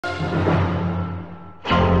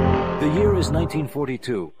The year is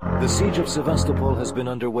 1942. The siege of Sevastopol has been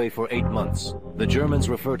underway for 8 months. The Germans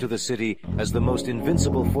refer to the city as the most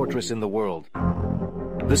invincible fortress in the world.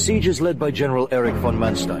 The siege is led by General Erich von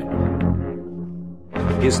Manstein.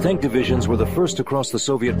 His tank divisions were the first to cross the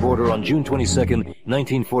Soviet border on June 22,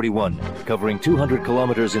 1941, covering 200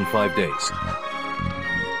 kilometers in 5 days.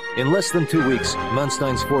 In less than 2 weeks,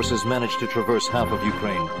 Manstein's forces managed to traverse half of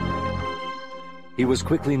Ukraine. He was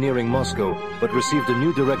quickly nearing Moscow, but received a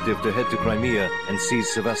new directive to head to Crimea and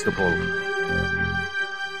seize Sevastopol.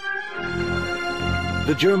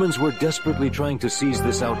 The Germans were desperately trying to seize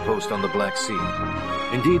this outpost on the Black Sea.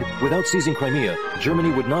 Indeed, without seizing Crimea,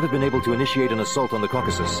 Germany would not have been able to initiate an assault on the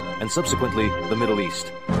Caucasus, and subsequently, the Middle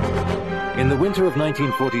East. In the winter of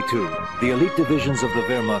 1942, the elite divisions of the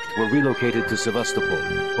Wehrmacht were relocated to Sevastopol.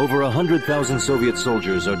 Over 100,000 Soviet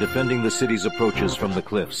soldiers are defending the city's approaches from the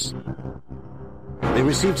cliffs. They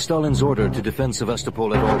received Stalin's order to defend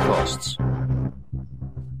Sevastopol at all costs.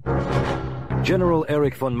 General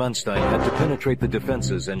Erich von Manstein had to penetrate the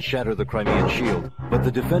defenses and shatter the Crimean shield, but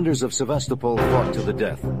the defenders of Sevastopol fought to the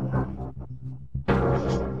death.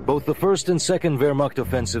 Both the first and second Wehrmacht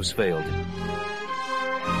offensives failed.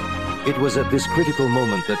 It was at this critical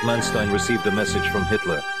moment that Manstein received a message from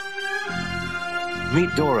Hitler.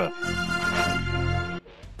 Meet Dora.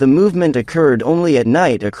 The movement occurred only at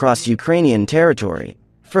night across Ukrainian territory.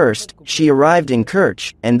 First, she arrived in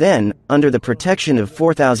Kerch, and then, under the protection of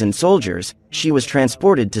 4,000 soldiers, she was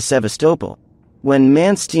transported to Sevastopol. When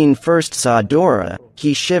Manstein first saw Dora,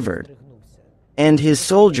 he shivered. And his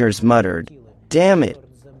soldiers muttered, "Damn it."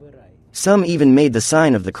 Some even made the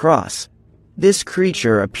sign of the cross. This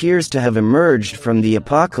creature appears to have emerged from the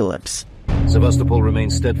apocalypse. Sevastopol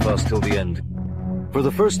remained steadfast till the end. For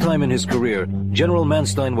the first time in his career, General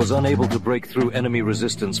Manstein was unable to break through enemy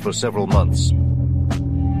resistance for several months.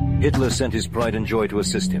 Hitler sent his pride and joy to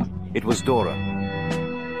assist him. It was Dora.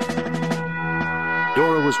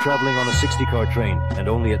 Dora was traveling on a 60-car train, and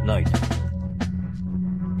only at night.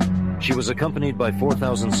 She was accompanied by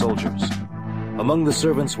 4,000 soldiers. Among the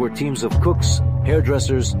servants were teams of cooks,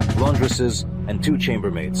 hairdressers, laundresses, and 2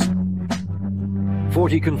 chambermaids.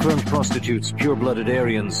 40 confirmed prostitutes, pure-blooded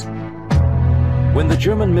Aryans. When the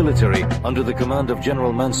German military, under the command of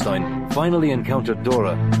General Manstein, finally encountered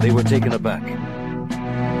Dora, they were taken aback.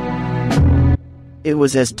 It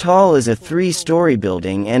was as tall as a 3-story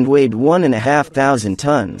building and weighed 1,500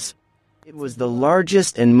 tons. It was the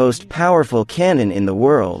largest and most powerful cannon in the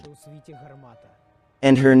world.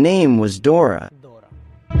 And her name was Dora.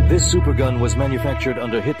 This supergun was manufactured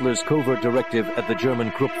under Hitler's covert directive at the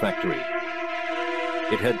German Krupp factory.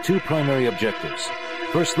 It had 2 primary objectives.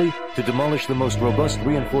 Firstly, to demolish the most robust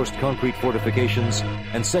reinforced concrete fortifications,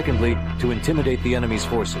 and secondly, to intimidate the enemy's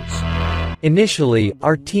forces. Initially,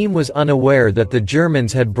 our team was unaware that the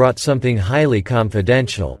Germans had brought something highly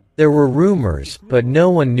confidential. There were rumors, but no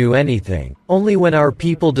one knew anything. Only when our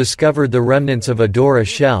people discovered the remnants of a Dora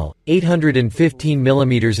shell, 815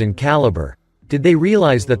 mm in caliber, did they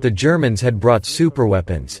realize that the Germans had brought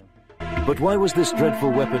superweapons. But why was this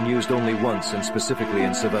dreadful weapon used only once and specifically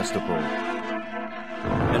in Sevastopol?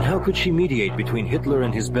 And how could she mediate between Hitler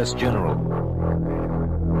and his best general?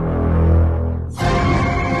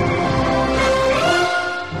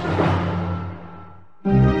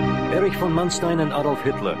 Erich von Manstein and Adolf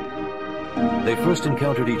Hitler. They first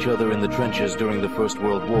encountered each other in the trenches during the First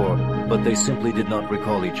World War, but they simply did not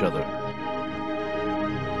recall each other.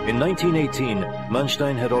 In 1918,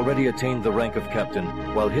 Manstein had already attained the rank of captain,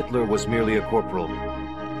 while Hitler was merely a corporal.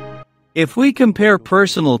 If we compare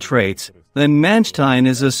personal traits, then Manstein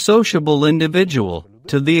is a sociable individual,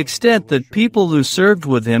 to the extent that people who served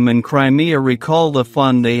with him in Crimea recall the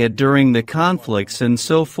fun they had during the conflicts and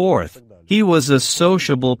so forth. He was a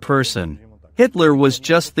sociable person. Hitler was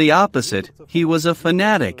just the opposite. He was a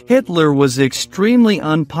fanatic. Hitler was extremely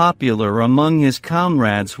unpopular among his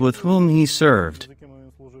comrades with whom he served.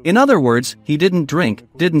 In other words, he didn't drink,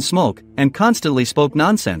 didn't smoke, and constantly spoke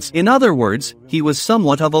nonsense. In other words, he was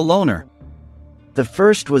somewhat of a loner. The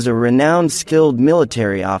first was a renowned skilled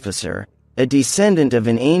military officer, a descendant of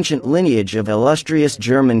an ancient lineage of illustrious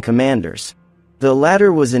German commanders. The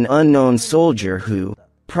latter was an unknown soldier who,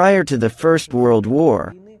 prior to the First World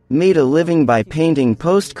War, made a living by painting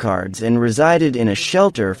postcards and resided in a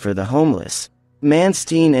shelter for the homeless.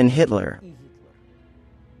 Manstein and Hitler.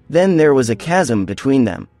 Then there was a chasm between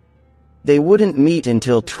them. They wouldn't meet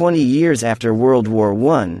until 20 years after World War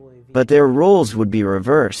I, but their roles would be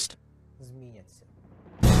reversed.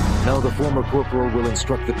 Now the former corporal will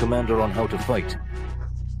instruct the commander on how to fight.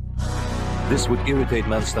 This would irritate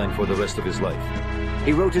Manstein for the rest of his life.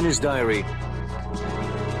 He wrote in his diary,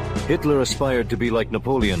 Hitler aspired to be like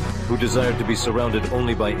Napoleon, who desired to be surrounded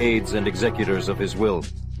only by aides and executors of his will.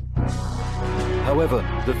 However,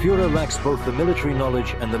 the Fuhrer lacks both the military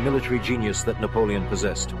knowledge and the military genius that Napoleon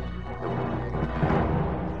possessed.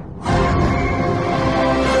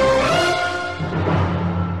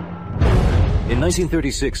 In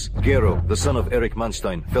 1936, Gero, the son of Erich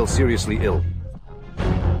Manstein, fell seriously ill.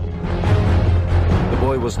 The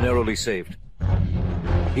boy was narrowly saved.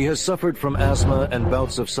 He has suffered from asthma and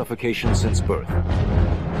bouts of suffocation since birth.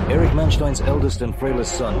 Erich Manstein's eldest and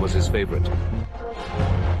frailest son was his favorite.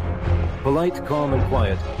 Polite, calm, and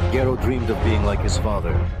quiet, Gero dreamed of being like his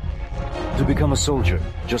father. To become a soldier,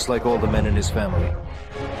 just like all the men in his family.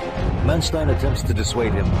 Manstein attempts to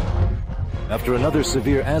dissuade him. After another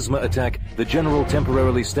severe asthma attack, the general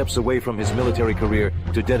temporarily steps away from his military career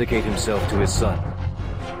to dedicate himself to his son.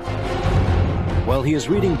 While he is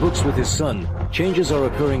reading books with his son, changes are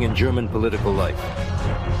occurring in German political life.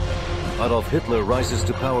 Adolf Hitler rises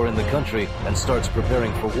to power in the country and starts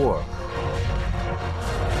preparing for war.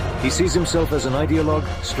 He sees himself as an ideologue,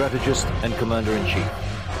 strategist, and commander-in-chief.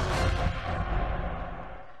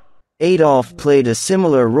 Adolf played a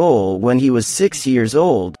similar role when he was 6 years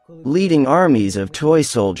old, leading armies of toy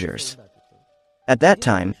soldiers. At that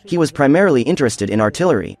time, he was primarily interested in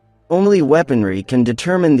artillery. Only weaponry can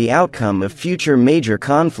determine the outcome of future major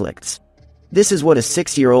conflicts. This is what a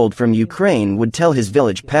 6-year-old from Ukraine would tell his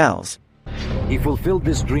village pals. He fulfilled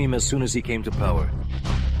this dream as soon as he came to power.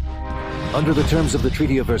 Under the terms of the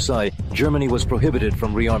Treaty of Versailles, Germany was prohibited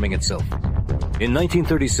from rearming itself. In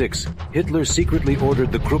 1936, Hitler secretly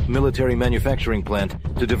ordered the Krupp military manufacturing plant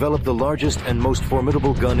to develop the largest and most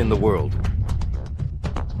formidable gun in the world.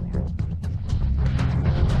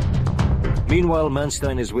 Meanwhile,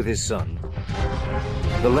 Manstein is with his son.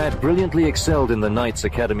 The lad brilliantly excelled in the Knights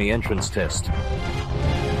Academy entrance test.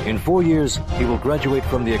 In 4 years, he will graduate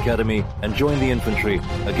from the academy and join the infantry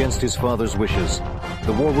against his father's wishes.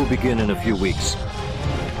 The war will begin in a few weeks.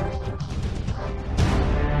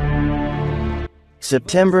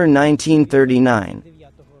 September 1939.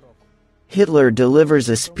 Hitler delivers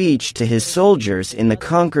a speech to his soldiers in the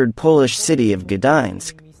conquered Polish city of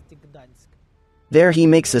Gdańsk. There he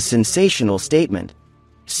makes a sensational statement.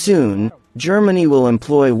 Soon, Germany will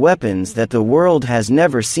employ weapons that the world has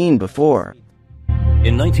never seen before.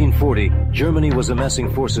 In 1940, Germany was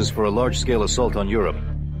amassing forces for a large-scale assault on Europe.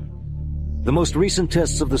 The most recent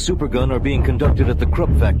tests of the supergun are being conducted at the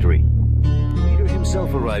Krupp factory. The leader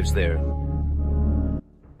himself arrives there.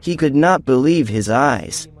 He could not believe his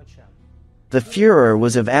eyes. The Fuhrer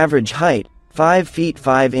was of average height, 5 feet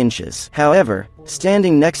 5 inches. However,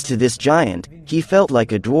 standing next to this giant, he felt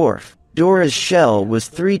like a dwarf. Dora's shell was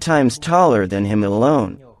 3 times taller than him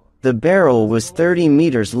alone. The barrel was 30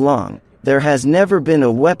 meters long. There has never been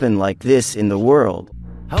a weapon like this in the world.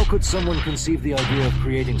 How could someone conceive the idea of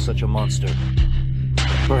creating such a monster?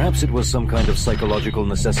 Perhaps it was some kind of psychological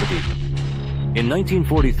necessity. In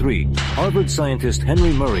 1943, Harvard scientist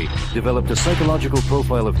Henry Murray developed a psychological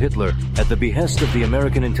profile of Hitler at the behest of the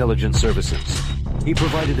American intelligence services. He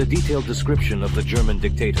provided a detailed description of the German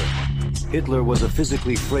dictator. Hitler was a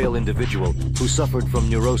physically frail individual who suffered from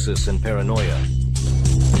neurosis and paranoia.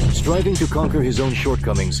 Striving to conquer his own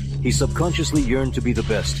shortcomings, he subconsciously yearned to be the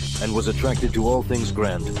best and was attracted to all things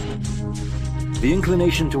grand. The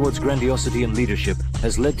inclination towards grandiosity and leadership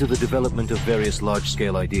has led to the development of various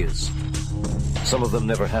large-scale ideas. Some of them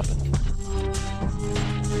never happened.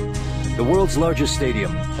 The world's largest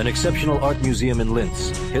stadium, an exceptional art museum in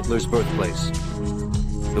Linz, Hitler's birthplace.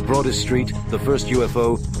 The broadest street, the first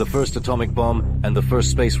UFO, the first atomic bomb, and the first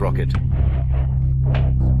space rocket.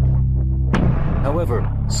 However,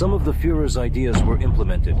 some of the Fuhrer's ideas were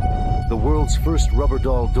implemented. The world's first rubber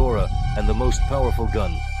doll Dora and the most powerful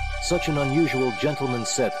gun. Such an unusual gentleman's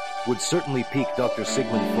set would certainly pique Dr.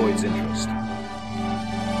 Sigmund Freud's interest.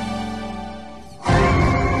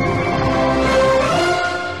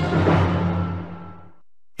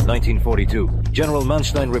 In 1942, General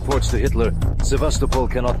Manstein reports to Hitler, Sevastopol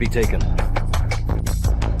cannot be taken.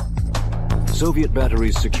 Soviet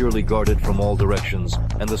batteries securely guarded from all directions,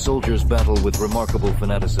 and the soldiers battle with remarkable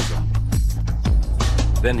fanaticism.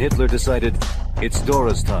 Then Hitler decided, it's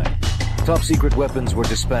Dora's time. Top-secret weapons were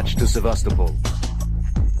dispatched to Sevastopol.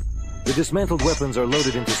 The dismantled weapons are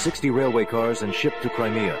loaded into 60 railway cars and shipped to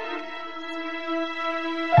Crimea.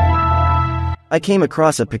 I came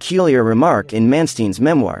across a peculiar remark in Manstein's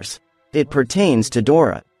memoirs. It pertains to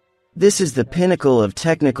Dora. This is the pinnacle of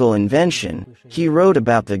technical invention, he wrote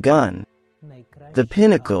about the gun. The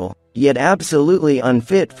pinnacle, yet absolutely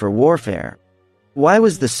unfit for warfare. Why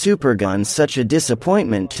was the supergun such a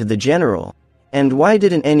disappointment to the general? And why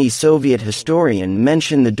didn't any Soviet historian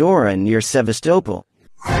mention the Dora near Sevastopol?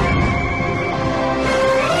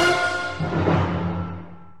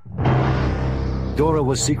 Dora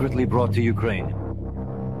was secretly brought to Ukraine.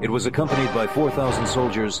 It was accompanied by 4,000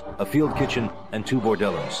 soldiers, a field kitchen, and 2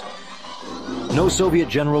 bordellos. No Soviet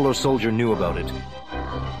general or soldier knew about it.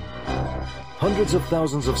 Hundreds of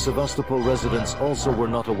thousands of Sevastopol residents also were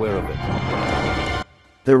not aware of it.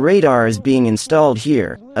 The radar is being installed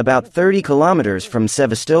here, about 30 kilometers from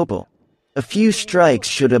Sevastopol. A few strikes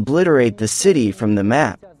should obliterate the city from the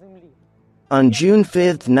map. On June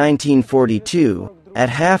 5, 1942, at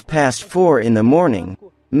 4:30 in the morning,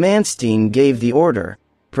 Manstein gave the order,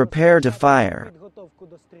 "Prepare to fire."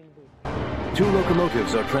 2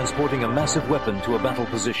 locomotives are transporting a massive weapon to a battle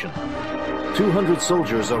position. 200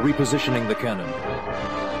 soldiers are repositioning the cannon.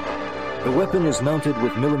 The weapon is mounted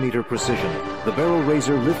with millimeter precision. The barrel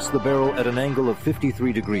raiser lifts the barrel at an angle of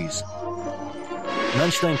 53 degrees.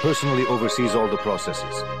 Manstein personally oversees all the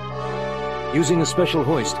processes. Using a special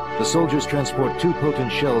hoist, the soldiers transport 2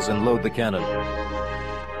 potent shells and load the cannon.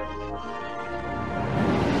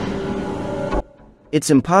 It's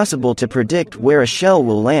impossible to predict where a shell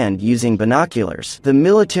will land using binoculars. The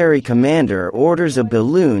military commander orders a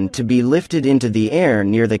balloon to be lifted into the air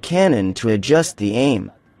near the cannon to adjust the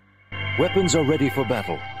aim. Weapons are ready for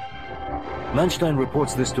battle. Manstein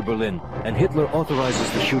reports this to Berlin, and Hitler authorizes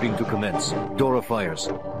the shooting to commence. Dora fires.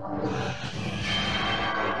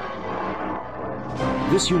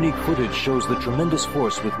 This unique footage shows the tremendous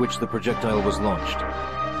force with which the projectile was launched.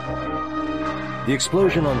 The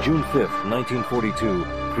explosion on June 5, 1942,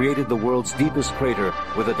 created the world's deepest crater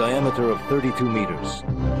with a diameter of 32 meters.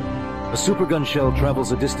 A supergun shell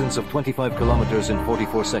travels a distance of 25 kilometers in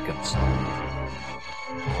 44 seconds.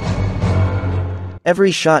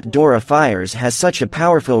 Every shot Dora fires has such a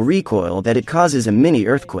powerful recoil that it causes a mini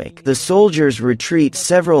earthquake. The soldiers retreat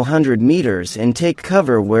several hundred meters and take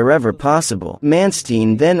cover wherever possible.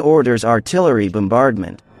 Manstein then orders artillery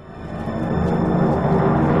bombardment.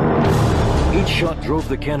 Each shot drove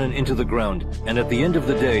the cannon into the ground, and at the end of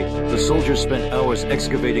the day, the soldiers spent hours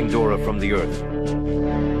excavating Dora from the earth.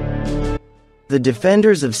 The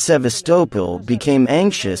defenders of Sevastopol became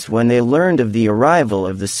anxious when they learned of the arrival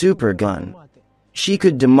of the supergun. She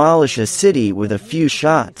could demolish a city with a few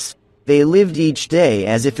shots. They lived each day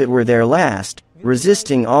as if it were their last,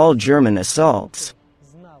 resisting all German assaults.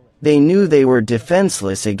 They knew they were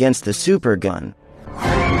defenseless against the supergun.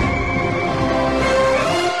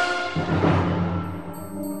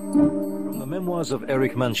 From the memoirs of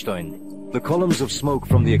Erich Manstein, the columns of smoke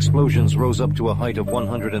from the explosions rose up to a height of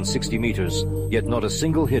 160 meters, yet not a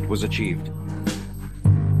single hit was achieved.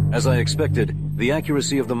 As I expected, the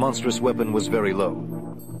accuracy of the monstrous weapon was very low.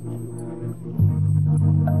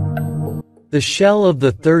 The shell of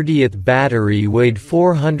the 30th battery weighed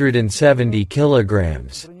 470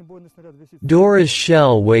 kilograms. Dora's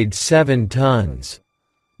shell weighed 7 tons.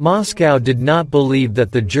 Moscow did not believe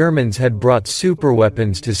that the Germans had brought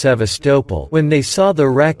superweapons to Sevastopol. When they saw the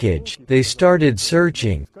wreckage, they started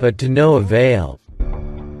searching, but to no avail.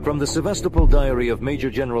 From the Sevastopol diary of Major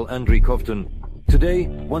General Andrei Kovtun, today,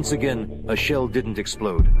 once again, a shell didn't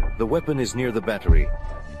explode. The weapon is near the battery.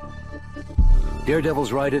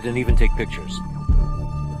 Daredevils ride it and even take pictures.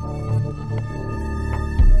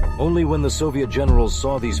 Only when the Soviet generals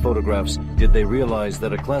saw these photographs did they realize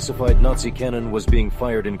that a classified Nazi cannon was being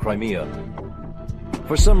fired in Crimea.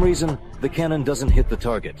 For some reason, the cannon doesn't hit the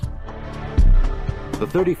target. The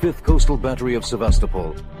 35th Coastal Battery of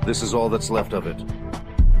Sevastopol. This is all that's left of it.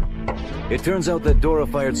 It turns out that Dora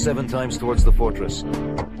fired 7 times towards the fortress.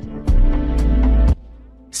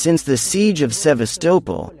 Since the siege of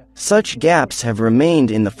Sevastopol, such gaps have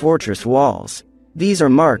remained in the fortress walls. These are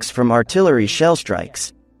marks from artillery shell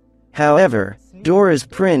strikes. However, Dora's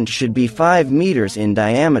print should be 5 meters in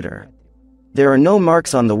diameter. There are no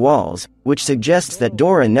marks on the walls, which suggests that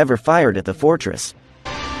Dora never fired at the fortress.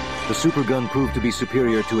 The supergun proved to be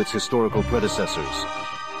superior to its historical predecessors.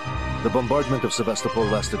 The bombardment of Sevastopol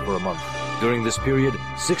lasted for a month. During this period,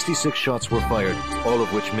 66 shots were fired, all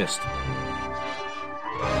of which missed.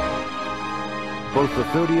 Both the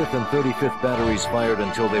 30th and 35th batteries fired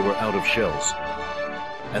until they were out of shells.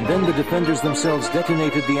 And then the defenders themselves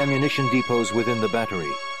detonated the ammunition depots within the battery.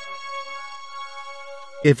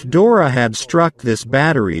 If Dora had struck this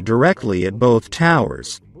battery directly at both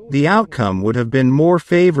towers, the outcome would have been more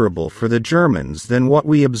favorable for the Germans than what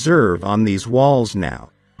we observe on these walls now.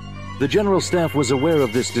 The General Staff was aware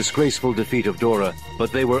of this disgraceful defeat of Dora,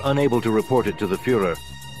 but they were unable to report it to the Fuhrer.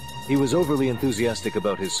 He was overly enthusiastic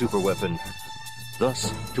about his superweapon.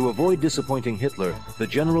 Thus, to avoid disappointing Hitler, the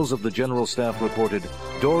generals of the General Staff reported,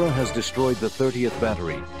 "Dora has destroyed the 30th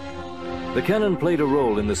battery." The cannon played a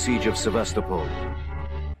role in the siege of Sevastopol.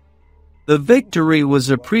 The victory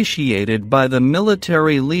was appreciated by the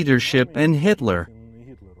military leadership and Hitler.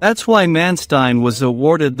 That's why Manstein was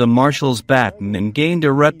awarded the Marshal's Baton and gained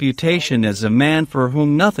a reputation as a man for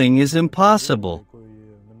whom nothing is impossible.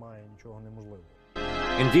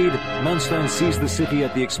 Indeed, Manstein seized the city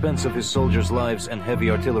at the expense of his soldiers' lives and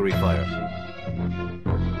heavy artillery fire.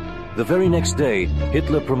 The very next day,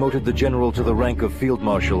 Hitler promoted the general to the rank of Field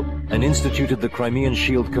Marshal and instituted the Crimean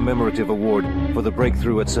Shield Commemorative Award for the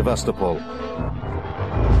breakthrough at Sevastopol.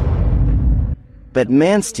 But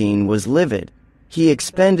Manstein was livid. He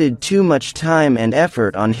expended too much time and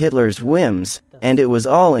effort on Hitler's whims, and it was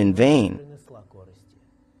all in vain.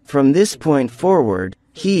 From this point forward,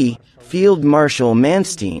 he, Field Marshal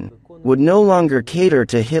Manstein, would no longer cater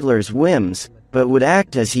to Hitler's whims, but would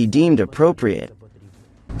act as he deemed appropriate.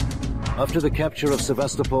 After the capture of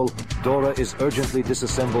Sevastopol, Dora is urgently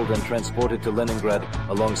disassembled and transported to Leningrad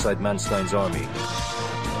alongside Manstein's army.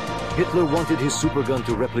 Hitler wanted his supergun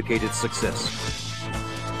to replicate its success.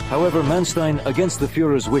 However, Manstein, against the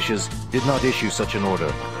Fuhrer's wishes, did not issue such an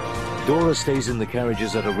order. Dora stays in the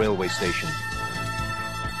carriages at a railway station.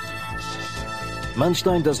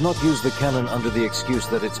 Manstein does not use the cannon under the excuse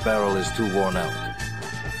that its barrel is too worn out.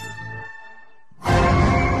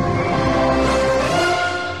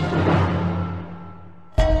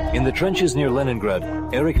 In the trenches near Leningrad,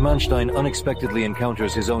 Erich Manstein unexpectedly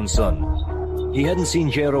encounters his own son. He hadn't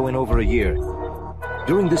seen Gero in over a year.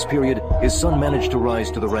 During this period, his son managed to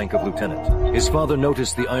rise to the rank of lieutenant. His father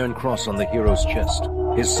noticed the Iron Cross on the hero's chest.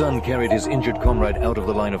 His son carried his injured comrade out of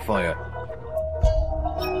the line of fire.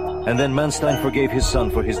 And then Manstein forgave his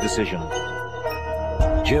son for his decision.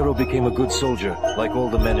 Gero became a good soldier, like all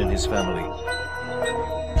the men in his family.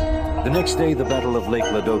 The next day, the Battle of Lake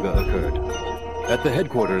Ladoga occurred. At the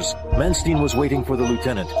headquarters, Manstein was waiting for the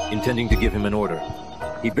lieutenant, intending to give him an order.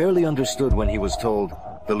 He barely understood when he was told,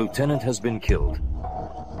 "The lieutenant has been killed."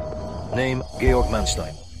 Name, Georg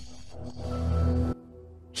Manstein.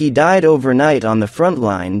 He died overnight on the front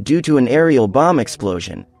line due to an aerial bomb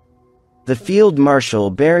explosion. The field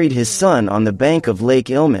marshal buried his son on the bank of Lake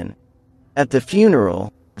Ilmen. At the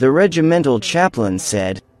funeral, the regimental chaplain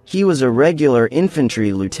said, he was a regular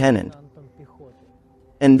infantry lieutenant.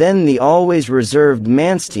 And then the always reserved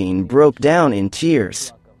Manstein broke down in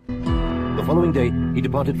tears. The following day, he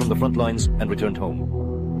departed from the front lines and returned home.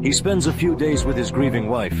 He spends a few days with his grieving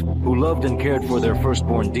wife, who loved and cared for their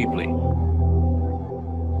firstborn deeply.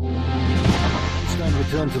 Manstein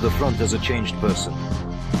returned to the front as a changed person.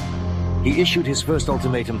 He issued his first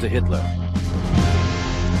ultimatum to Hitler.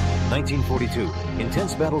 1942.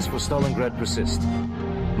 Intense battles for Stalingrad persist.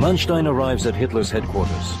 Manstein arrives at Hitler's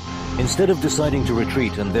headquarters. Instead of deciding to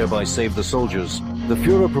retreat and thereby save the soldiers, the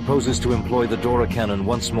Fuhrer proposes to employ the Dora cannon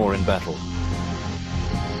once more in battle.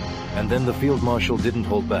 And then the field marshal didn't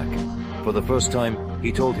hold back. For the first time,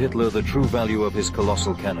 he told Hitler the true value of his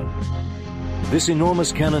colossal cannon. This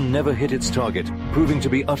enormous cannon never hit its target, proving to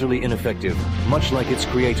be utterly ineffective, much like its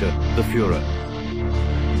creator, the Fuhrer.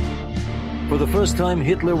 For the first time,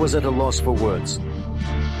 Hitler was at a loss for words.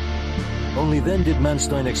 Only then did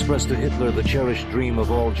Manstein express to Hitler the cherished dream of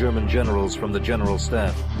all German generals from the General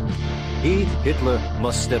Staff. He, Hitler,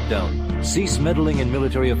 must step down, cease meddling in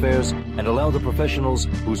military affairs, and allow the professionals,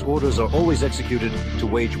 whose orders are always executed, to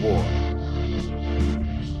wage war.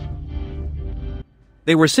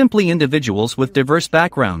 They were simply individuals with diverse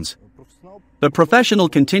backgrounds. The professional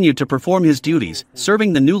continued to perform his duties,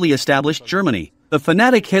 serving the newly established Germany. The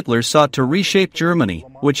fanatic Hitler sought to reshape Germany,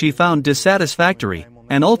 which he found dissatisfactory,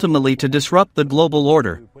 and ultimately to disrupt the global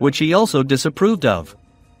order, which he also disapproved of.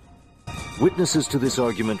 Witnesses to this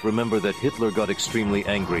argument remember that Hitler got extremely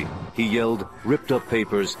angry. He yelled, ripped up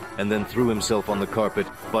papers, and then threw himself on the carpet,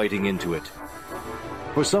 biting into it.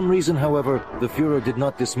 For some reason, however, the Fuhrer did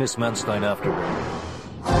not dismiss Manstein afterward.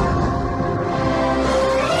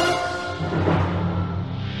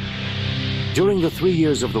 During the 3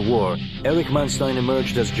 years of the war, Erich Manstein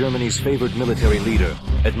emerged as Germany's favored military leader,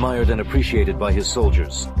 admired and appreciated by his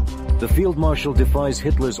soldiers. The field marshal defies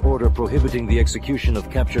Hitler's order prohibiting the execution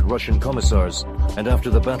of captured Russian commissars, and after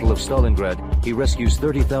the Battle of Stalingrad, he rescues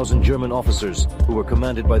 30,000 German officers who were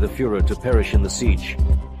commanded by the Fuhrer to perish in the siege.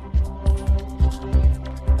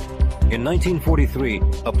 In 1943,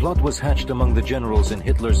 a plot was hatched among the generals in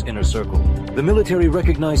Hitler's inner circle. The military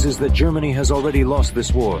recognizes that Germany has already lost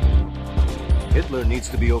this war. Hitler needs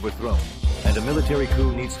to be overthrown, and a military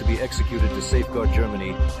coup needs to be executed to safeguard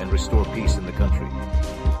Germany and restore peace in the country.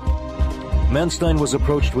 Manstein was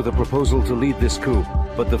approached with a proposal to lead this coup,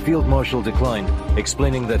 but the field marshal declined,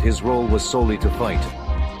 explaining that his role was solely to fight.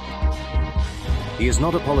 He is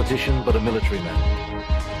not a politician, but a military man.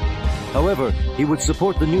 However, he would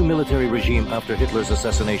support the new military regime after Hitler's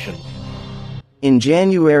assassination. In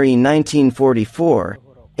January 1944,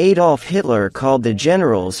 Adolf Hitler called the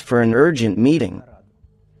generals for an urgent meeting.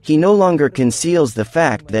 He no longer conceals the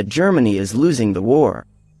fact that Germany is losing the war.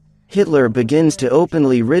 Hitler begins to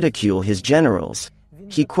openly ridicule his generals.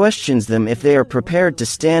 He questions them if they are prepared to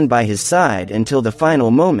stand by his side until the final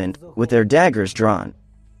moment, with their daggers drawn.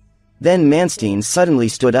 Then Manstein suddenly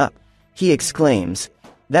stood up. He exclaims,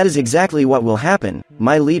 "That is exactly what will happen,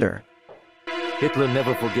 my leader." Hitler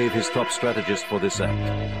never forgave his top strategist for this act.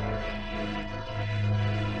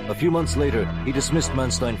 A few months later, he dismissed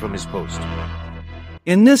Manstein from his post.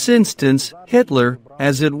 In this instance, Hitler,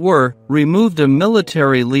 as it were, removed a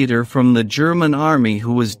military leader from the German army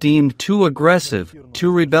who was deemed too aggressive,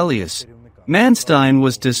 too rebellious. Manstein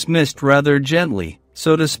was dismissed rather gently,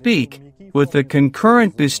 so to speak, with the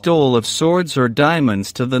concurrent bestowal of swords or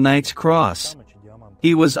diamonds to the Knight's Cross.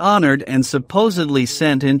 He was honored and supposedly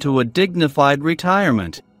sent into a dignified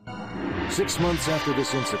retirement. 6 months after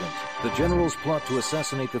this incident, the general's plot to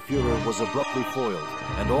assassinate the Fuhrer was abruptly foiled,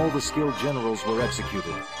 and all the skilled generals were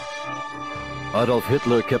executed. Adolf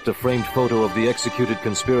Hitler kept a framed photo of the executed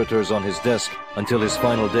conspirators on his desk until his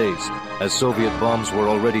final days, as Soviet bombs were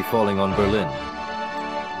already falling on Berlin.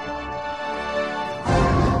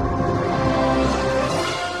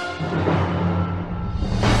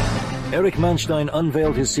 Erich Manstein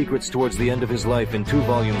unveiled his secrets towards the end of his life in 2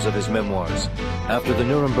 volumes of his memoirs. After the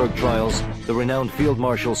Nuremberg trials, the renowned field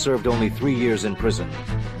marshal served only 3 years in prison.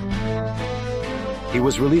 He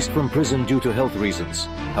was released from prison due to health reasons.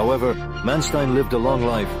 However, Manstein lived a long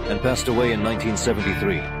life and passed away in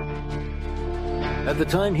 1973. At the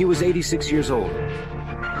time, he was 86 years old.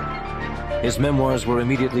 His memoirs were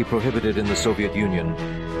immediately prohibited in the Soviet Union.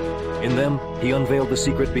 In them, he unveiled the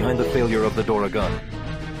secret behind the failure of the Dora gun.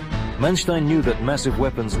 Manstein knew that massive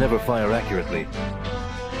weapons never fire accurately.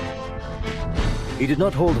 He did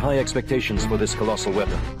not hold high expectations for this colossal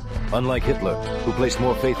weapon. Unlike Hitler, who placed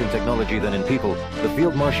more faith in technology than in people, the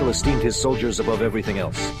field marshal esteemed his soldiers above everything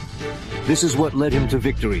else. This is what led him to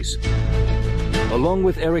victories. Along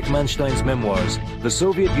with Erich Manstein's memoirs, the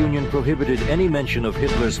Soviet Union prohibited any mention of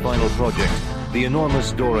Hitler's final project, the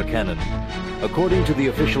enormous Dora cannon. According to the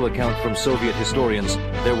official account from Soviet historians,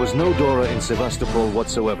 there was no Dora in Sevastopol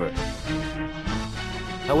whatsoever.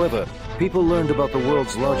 However, people learned about the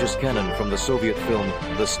world's largest cannon from the Soviet film,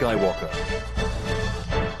 The Skywalker.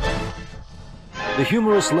 The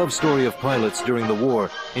humorous love story of pilots during the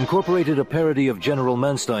war incorporated a parody of General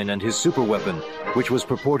Manstein and his superweapon, which was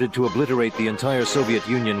purported to obliterate the entire Soviet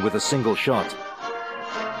Union with a single shot.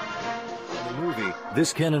 In the movie,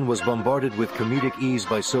 this cannon was bombarded with comedic ease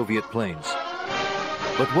by Soviet planes.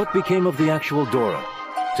 But what became of the actual Dora?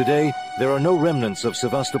 Today, there are no remnants of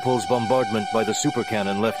Sevastopol's bombardment by the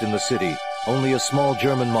supercannon left in the city, only a small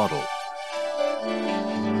German model.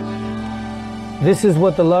 This is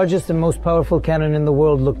what the largest and most powerful cannon in the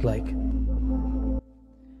world looked like.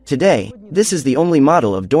 Today, this is the only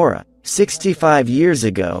model of Dora. 65 years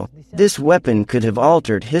ago, this weapon could have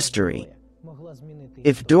altered history.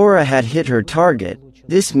 If Dora had hit her target,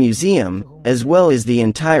 this museum, as well as the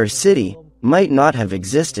entire city, might not have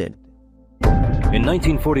existed. In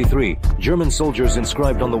 1943, German soldiers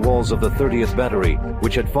inscribed on the walls of the 30th Battery,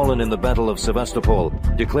 which had fallen in the Battle of Sevastopol,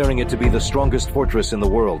 declaring it to be the strongest fortress in the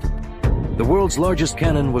world. The world's largest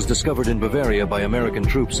cannon was discovered in Bavaria by American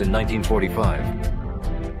troops in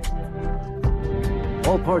 1945.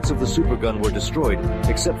 All parts of the supergun were destroyed,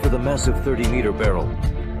 except for the massive 30-meter barrel.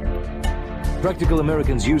 Practical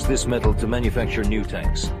Americans used this metal to manufacture new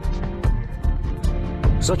tanks.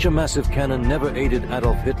 Such a massive cannon never aided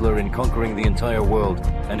Adolf Hitler in conquering the entire world,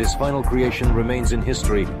 and his final creation remains in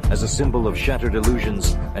history as a symbol of shattered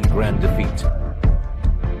illusions and grand defeat.